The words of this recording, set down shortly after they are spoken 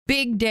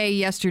big day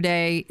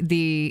yesterday.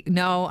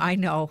 I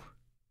know.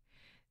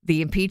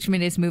 The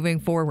impeachment is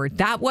moving forward.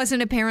 That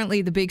wasn't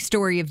apparently the big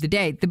story of the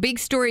day. The big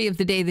story of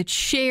the day that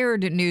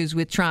shared news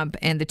with Trump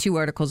and the 2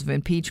 articles of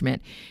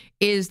impeachment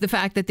is the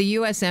fact that the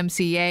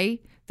USMCA,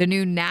 the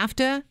new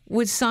NAFTA,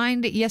 was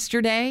signed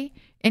yesterday.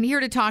 And here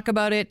to talk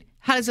about it,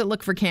 how does it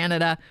look for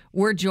Canada?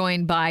 We're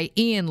joined by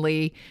Ian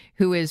Lee,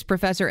 who is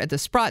professor at the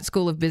Sprott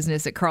School of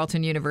Business at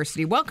Carleton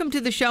University. Welcome to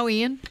the show,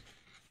 Ian.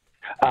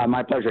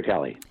 My pleasure,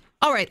 Kelly.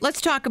 All right, let's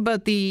talk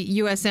about the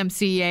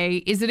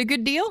USMCA. Is it a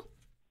good deal?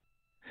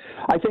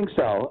 I think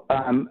so.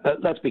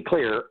 Let's be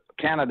clear.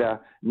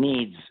 Canada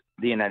needs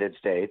the United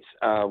States.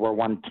 We're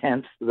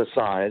 1/10 the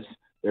size.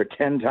 They're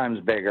 10 times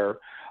bigger.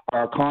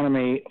 Our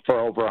economy for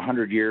over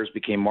 100 years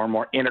became more and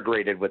more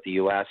integrated with the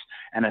U.S.,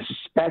 and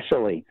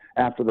especially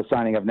after the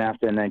signing of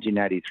NAFTA in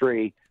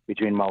 1993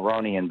 between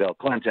Mulroney and Bill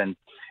Clinton,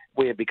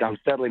 we have become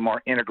steadily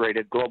more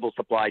integrated global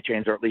supply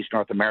chains, or at least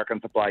North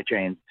American supply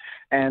chains.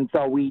 And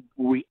so we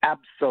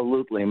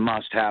absolutely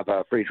must have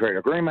a free trade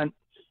agreement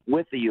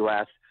with the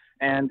U.S.,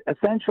 and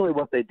essentially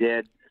what they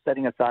did,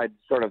 setting aside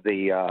sort of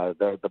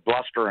the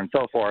bluster and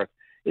so forth,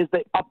 is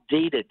they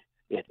updated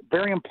it.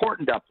 Very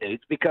important updates,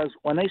 because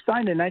when they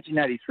signed in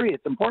 1993,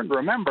 it's important to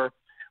remember,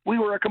 we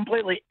were a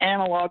completely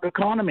analog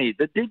economy.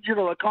 The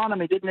digital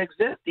economy didn't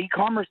exist.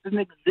 E-commerce didn't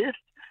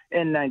exist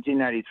in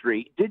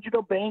 1993.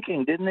 Digital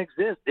banking didn't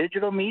exist.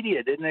 Digital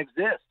media didn't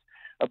exist.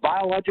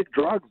 Biologic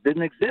drugs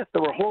didn't exist.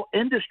 There were whole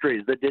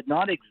industries that did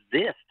not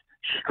exist.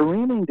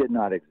 Streaming did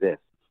not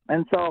exist.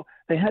 And so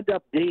they had to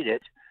update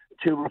it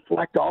to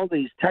reflect all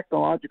these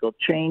technological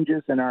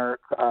changes in our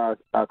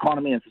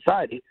economy and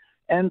society.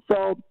 And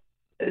so,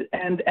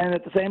 and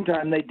at the same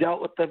time, they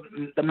dealt with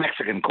the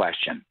Mexican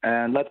question.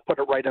 And let's put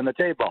it right on the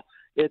table.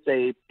 It's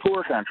a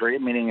poor country,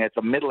 meaning it's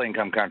a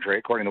middle-income country,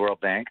 according to the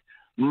World Bank,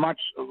 much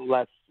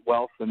less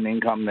wealth and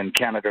income than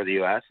Canada or the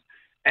U.S.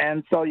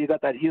 And so you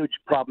got that huge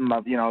problem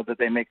of, that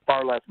they make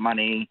far less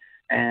money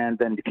and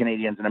than the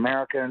Canadians and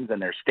Americans, and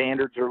their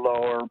standards are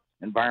lower,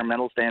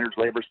 environmental standards,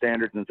 labor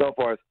standards, and so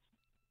forth,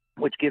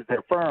 which gives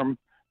their firms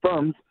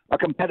a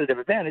competitive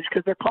advantage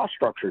because their cost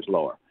structure is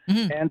lower.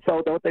 Mm-hmm. And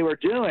so what they were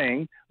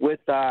doing with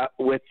that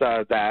was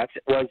that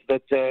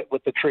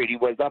with the treaty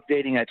was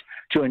updating it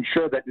to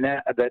ensure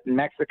that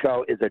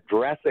Mexico is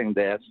addressing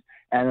this,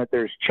 and that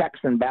there's checks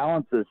and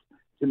balances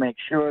to make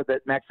sure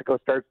that Mexico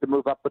starts to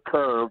move up the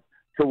curve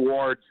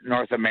towards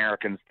North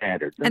American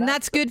standards. And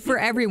that's good for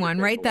everyone,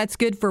 right? That's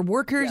good for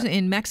workers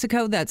in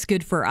Mexico. That's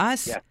good for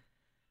us. Yes.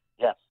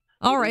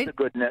 All right. It's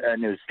a good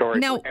news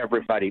story for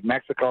everybody,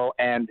 Mexico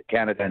and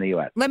Canada and the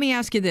U.S. Let me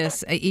ask you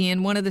this,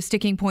 Ian. One of the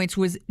sticking points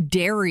was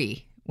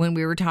dairy when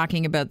we were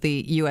talking about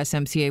the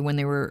USMCA, when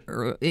they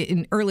were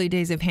in early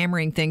days of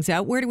hammering things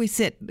out. Where do we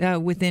sit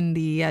within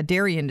the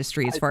dairy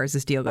industry as far as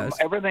this deal goes?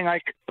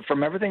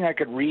 From everything I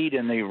could read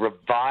in the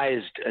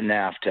revised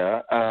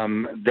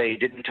NAFTA, they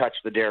didn't touch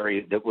the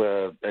dairy that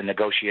was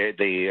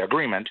the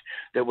agreement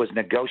that was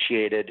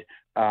negotiated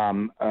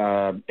in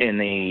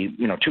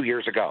the 2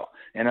 years ago.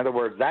 In other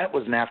words, that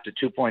was NAFTA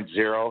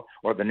 2.0,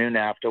 or the new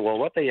NAFTA. Well,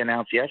 what they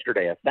announced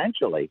yesterday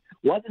essentially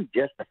wasn't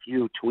just a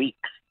few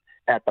tweaks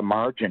at the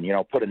margin,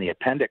 put in the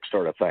appendix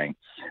sort of thing.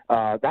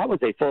 That was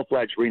a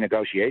full-fledged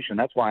renegotiation.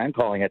 That's why I'm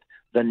calling it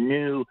the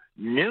new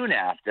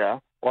NAFTA,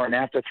 or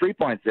NAFTA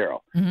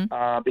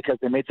 3.0, because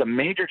they made some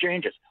major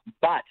changes.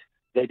 But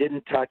they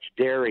didn't touch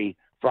dairy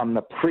from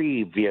the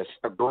previous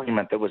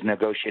agreement that was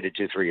negotiated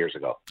 2-3 years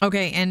ago.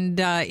 Okay, and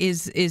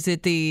does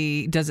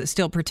it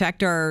still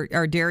protect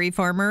our dairy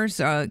farmers?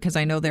 Because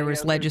I know there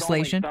was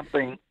legislation.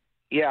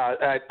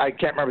 I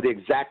can't remember the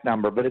exact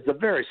number, but it's a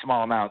very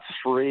small amount.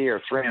 3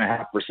 or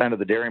 3.5% of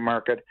the dairy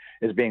market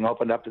is being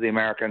opened up to the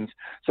Americans.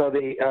 So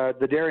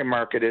the dairy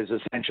market is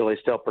essentially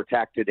still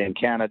protected in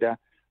Canada.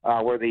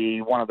 We're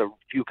one of the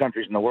few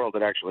countries in the world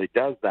that actually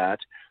does that.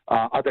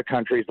 Other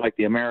countries like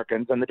the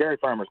Americans, and the dairy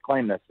farmers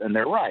claim this, and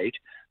they're right,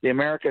 the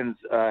Americans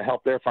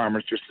help their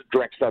farmers through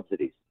direct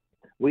subsidies.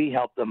 We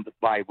help them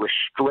by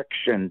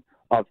restriction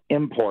of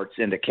imports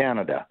into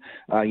Canada.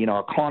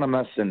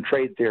 Economists and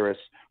trade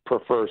theorists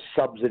prefer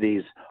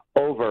subsidies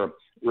over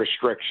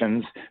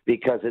restrictions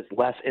because it's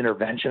less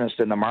interventionist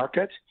in the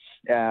market.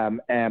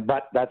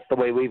 But that's the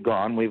way we've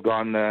gone. We've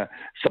gone the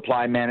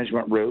supply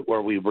management route,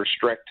 where we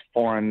restrict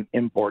foreign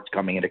imports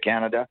coming into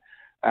Canada.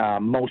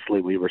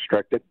 Mostly we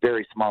restrict it,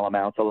 very small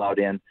amounts allowed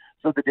in.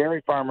 So the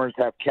dairy farmers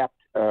have kept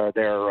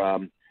their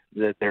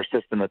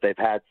system that they've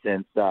had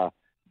since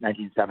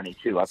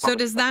 1972. So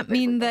does that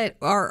mean that,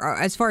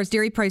 as far as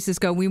dairy prices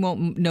go, we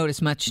won't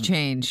notice much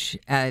change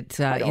in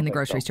the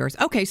grocery stores?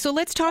 Okay, so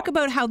let's talk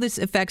about how this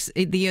affects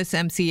the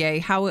USMCA,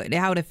 how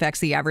it affects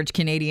the average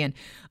Canadian.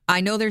 I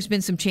know there's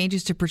been some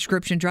changes to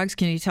prescription drugs.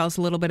 Can you tell us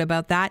a little bit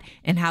about that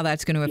and how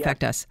that's going to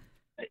affect us?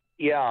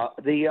 Yeah,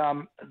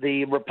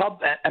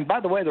 and by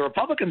the way, the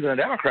Republicans and the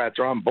Democrats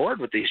are on board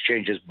with these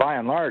changes by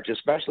and large,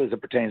 especially as it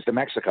pertains to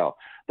Mexico.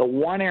 The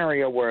one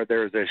area where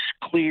there's this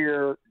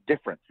clear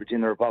difference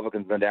between the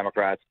Republicans and the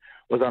Democrats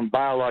was on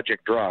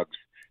biologic drugs.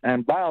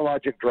 And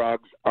biologic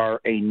drugs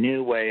are a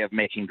new way of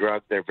making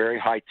drugs. They're very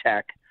high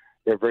tech.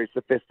 They're very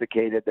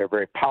sophisticated. They're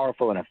very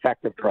powerful and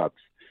effective drugs,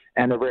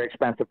 and they're very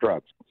expensive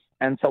drugs.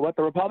 And so what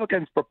the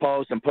Republicans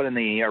proposed and put in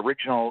the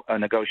original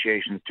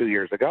negotiations 2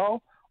 years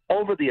ago,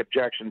 over the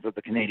objections of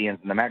the Canadians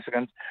and the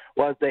Mexicans,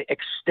 was they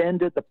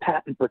extended the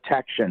patent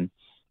protection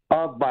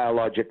of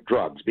biologic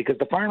drugs, because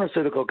the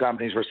pharmaceutical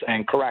companies were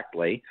saying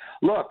correctly,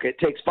 look, it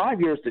takes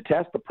 5 years to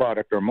test the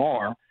product or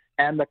more,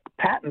 and the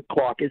patent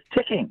clock is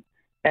ticking.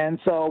 And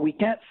so we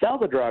can't sell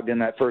the drug in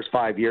that first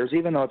 5 years,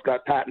 even though it's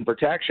got patent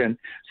protection.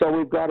 So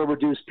we've got a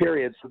reduced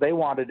period. So they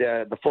wanted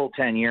the full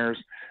 10 years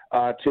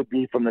to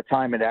be from the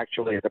time it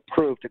actually is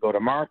approved to go to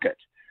market.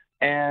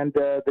 And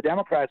the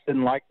Democrats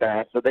didn't like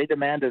that, so they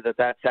demanded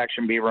that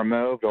section be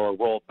removed or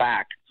rolled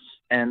back.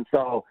 And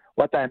so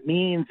what that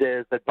means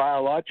is that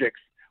biologics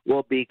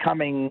will be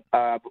coming,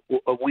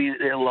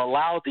 it'll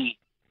allow the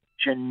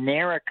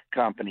generic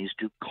companies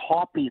to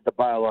copy the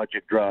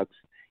biologic drugs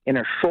in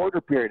a shorter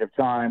period of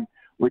time,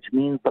 which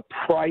means the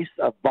price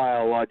of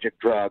biologic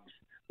drugs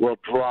will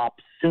drop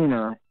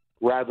sooner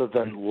rather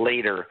than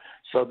later.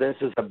 So this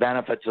is the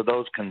benefit to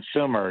those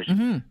consumers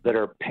that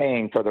are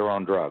paying for their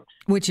own drugs.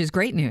 Which is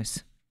great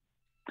news.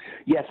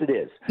 Yes, it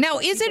is. Now,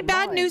 is it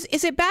bad news?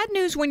 Is it bad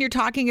news when you're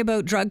talking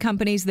about drug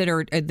companies that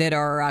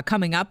are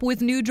coming up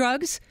with new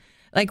drugs?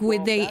 Like,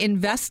 would they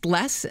invest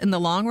less in the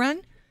long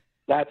run?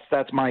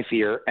 That's my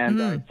fear.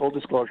 And full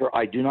disclosure,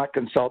 I do not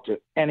consult to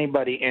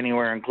anybody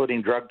anywhere,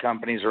 including drug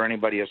companies or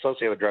anybody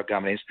associated with drug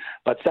companies.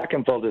 But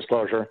second, full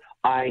disclosure,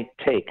 I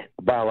take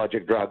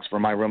biologic drugs for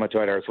my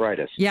rheumatoid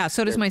arthritis. Yeah,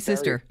 so does my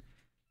sister.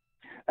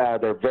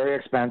 They're very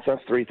expensive,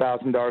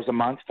 $3,000 a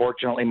month.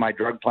 Fortunately, my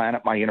drug plan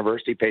at my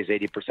university pays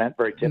 80%,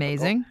 very typical.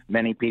 Amazing.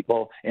 Many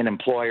people in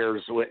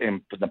employers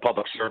in the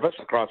public service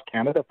across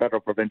Canada,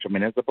 federal, provincial,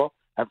 municipal,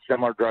 have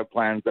similar drug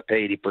plans that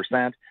pay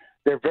 80%.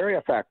 They're very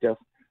effective.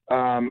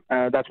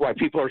 That's why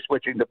people are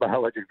switching to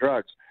biologic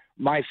drugs.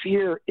 My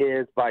fear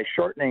is by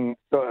shortening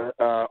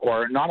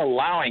or not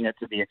allowing it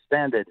to be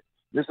extended,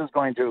 this is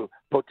going to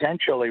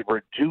potentially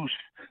reduce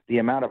the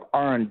amount of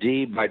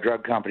R&D by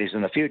drug companies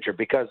in the future,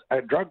 because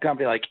a drug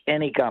company, like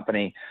any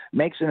company,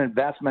 makes an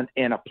investment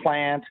in a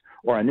plant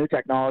or a new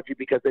technology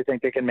because they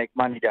think they can make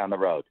money down the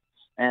road.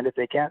 And if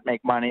they can't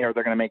make money, or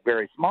they're going to make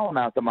very small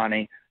amounts of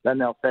money, then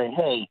they'll say,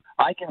 hey,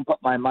 I can put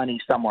my money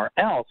somewhere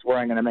else where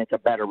I'm going to make a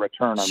better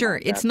return on my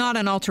investment. It's not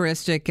an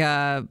altruistic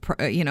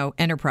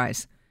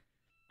enterprise.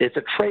 It's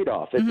a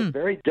trade-off. It's a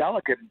very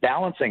delicate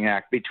balancing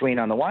act between,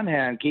 on the one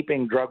hand,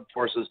 keeping drug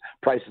prices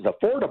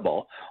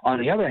affordable,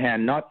 on the other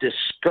hand, not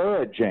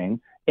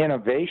discouraging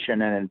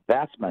innovation and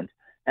investment.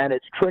 And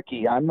it's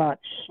tricky. I'm not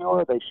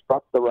sure they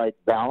struck the right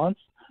balance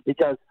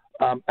because,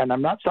 and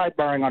I'm not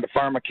sidebarring on the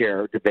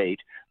pharmacare debate,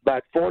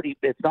 but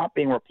it's not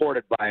being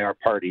reported by our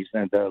parties,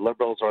 the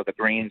Liberals or the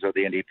Greens or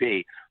the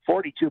NDP.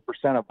 42%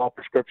 of all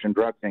prescription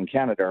drugs in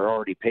Canada are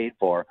already paid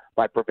for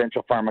by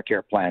provincial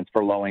pharmacare plans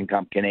for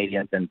low-income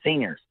Canadians and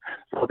seniors.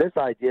 So this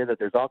idea that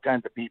there's all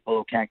kinds of people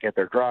who can't get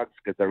their drugs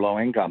because they're low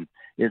income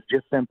is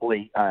just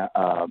simply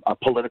a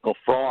political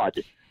fraud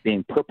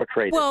being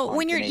perpetrated. Well,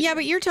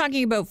 but you're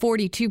talking about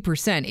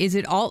 42%. Is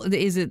it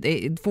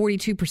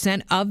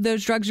 42% of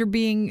those drugs are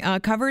being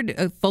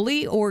covered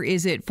fully, or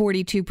is it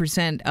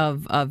 42%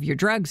 of your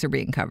drugs are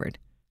being covered?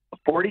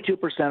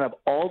 42% of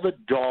all the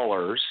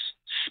dollars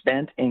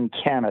spent in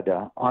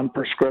Canada on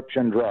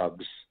prescription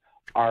drugs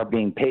are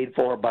being paid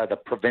for by the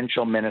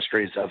provincial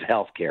ministries of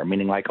healthcare,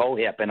 meaning like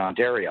OHIP in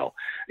Ontario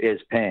is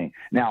paying.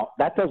 Now,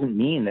 that doesn't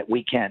mean that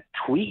we can't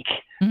tweak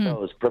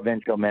those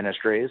provincial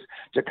ministries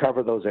to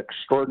cover those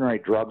extraordinary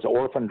drugs,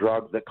 orphan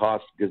drugs that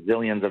cost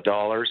gazillions of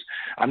dollars.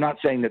 I'm not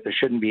saying that there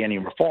shouldn't be any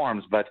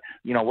reforms, but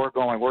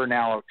we're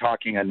now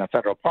talking in the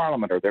federal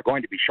parliament, or they're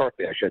going to be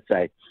shortly, I should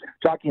say,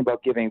 talking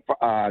about giving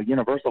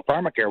universal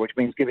pharmacare, which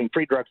means giving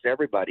free drugs to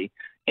everybody,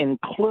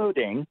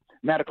 including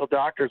medical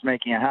doctors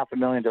making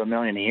 $500,000 to $1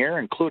 million a year,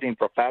 including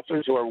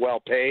professors who are well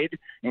paid,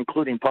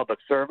 including public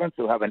servants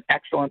who have an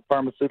excellent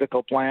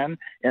pharmaceutical plan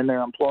in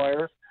their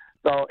employers.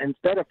 So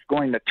instead of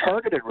going the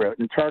targeted route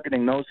and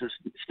targeting those who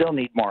still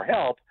need more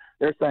help,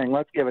 they're saying,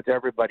 let's give it to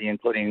everybody,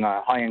 including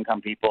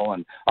high-income people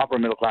and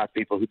upper-middle-class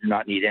people who do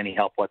not need any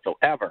help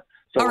whatsoever.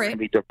 So we're going to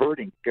be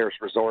diverting scarce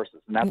resources,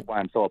 and that's why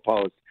I'm so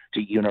opposed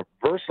to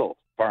universal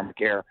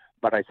pharmacare,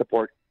 but I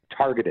support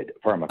targeted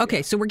pharmacare.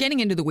 Okay, so we're getting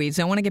into the weeds.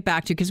 I want to get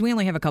back to, because we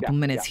only have a couple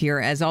minutes here.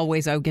 As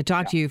always, I could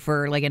talk to you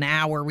for like an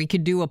hour. We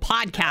could do a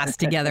podcast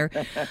together.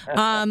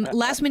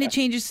 Last minute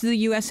changes to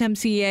the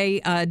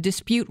USMCA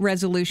dispute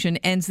resolution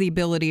ends the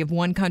ability of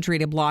one country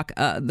to block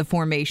the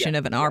formation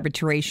of an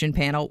arbitration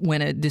panel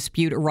when a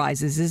dispute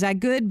arises. Is that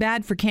good,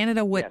 bad for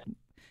Canada? Yes.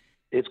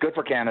 It's good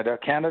for Canada.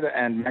 Canada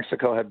and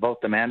Mexico had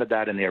both demanded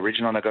that in the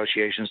original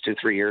negotiations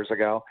 2-3 years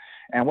ago.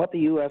 And what the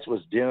U.S.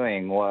 was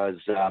doing was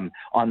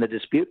on the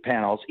dispute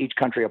panels, each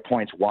country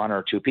appoints one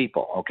or two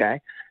people, okay,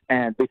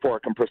 and before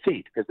it can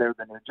proceed because they're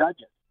the new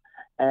judges.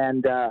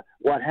 And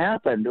what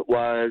happened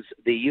was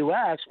the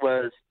U.S.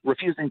 was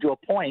refusing to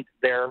appoint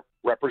their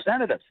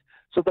representatives.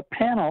 So the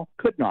panel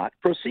could not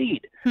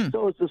proceed.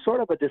 So it's a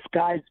sort of a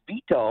disguised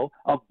veto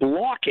of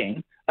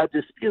blocking a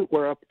dispute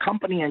where a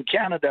company in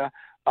Canada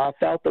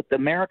felt that the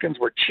Americans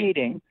were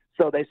cheating.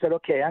 So they said,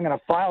 okay, I'm going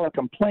to file a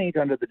complaint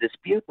under the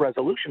Dispute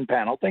Resolution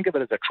Panel. Think of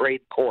it as a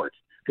trade court,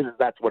 because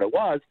that's what it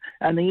was.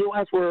 And the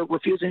U.S. were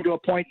refusing to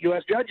appoint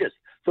U.S. judges.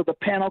 So the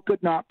panel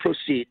could not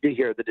proceed to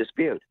hear the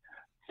dispute.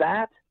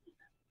 That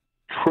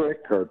trick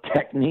or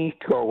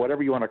technique or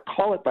whatever you want to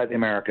call it by the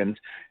Americans,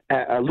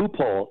 a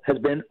loophole has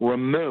been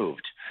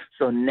removed.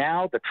 So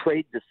now the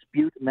trade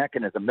dispute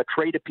mechanism, the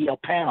trade appeal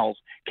panels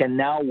can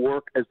now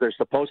work as they're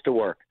supposed to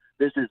work.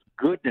 This is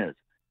good news.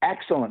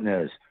 Excellent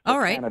news for All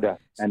right. Canada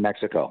and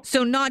Mexico.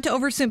 So not to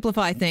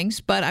oversimplify things,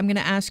 but I'm going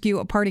to ask you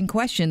a parting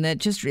question that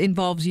just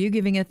involves you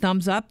giving a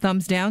thumbs up,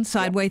 thumbs down,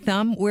 sideways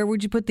thumb. Where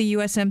would you put the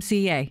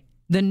USMCA?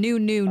 The new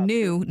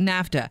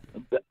NAFTA.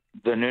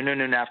 The new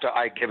NAFTA,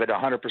 I give it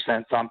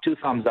 100% thumb, 2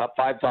 thumbs up,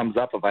 5 thumbs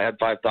up if I had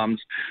 5 thumbs.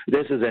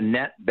 This is a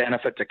net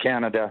benefit to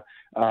Canada.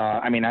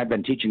 I've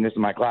been teaching this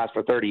in my class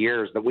for 30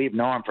 years, that we've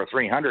known for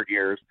 300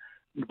 years,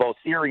 both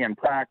theory and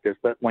practice,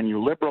 that when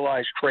you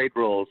liberalize trade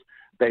rules,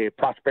 the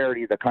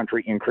prosperity of the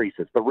country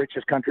increases. The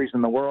richest countries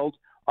in the world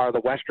are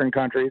the Western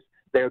countries.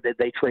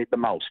 They trade the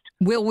most.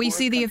 Will we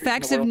see the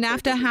effects of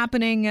NAFTA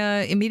happening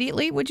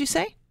immediately, would you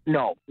say?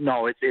 No,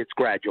 it's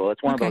gradual.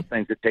 It's one of those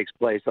things that takes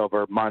place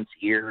over months,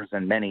 years,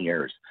 and many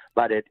years.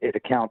 But it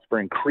accounts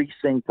for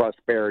increasing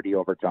prosperity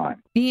over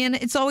time. Ian,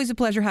 it's always a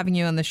pleasure having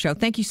you on the show.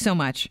 Thank you so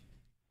much.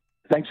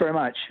 Thanks very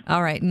much.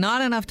 All right.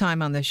 Not enough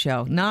time on this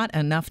show. Not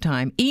enough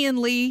time.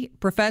 Ian Lee,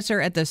 professor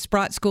at the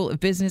Sprott School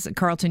of Business at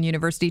Carleton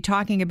University,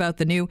 talking about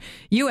the new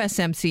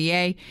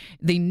USMCA,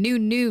 the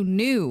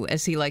new,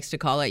 as he likes to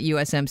call it,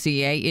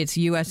 USMCA. It's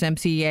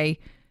USMCA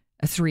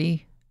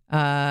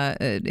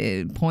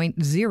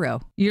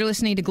 3.0. You're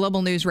listening to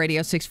Global News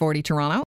Radio 640 Toronto.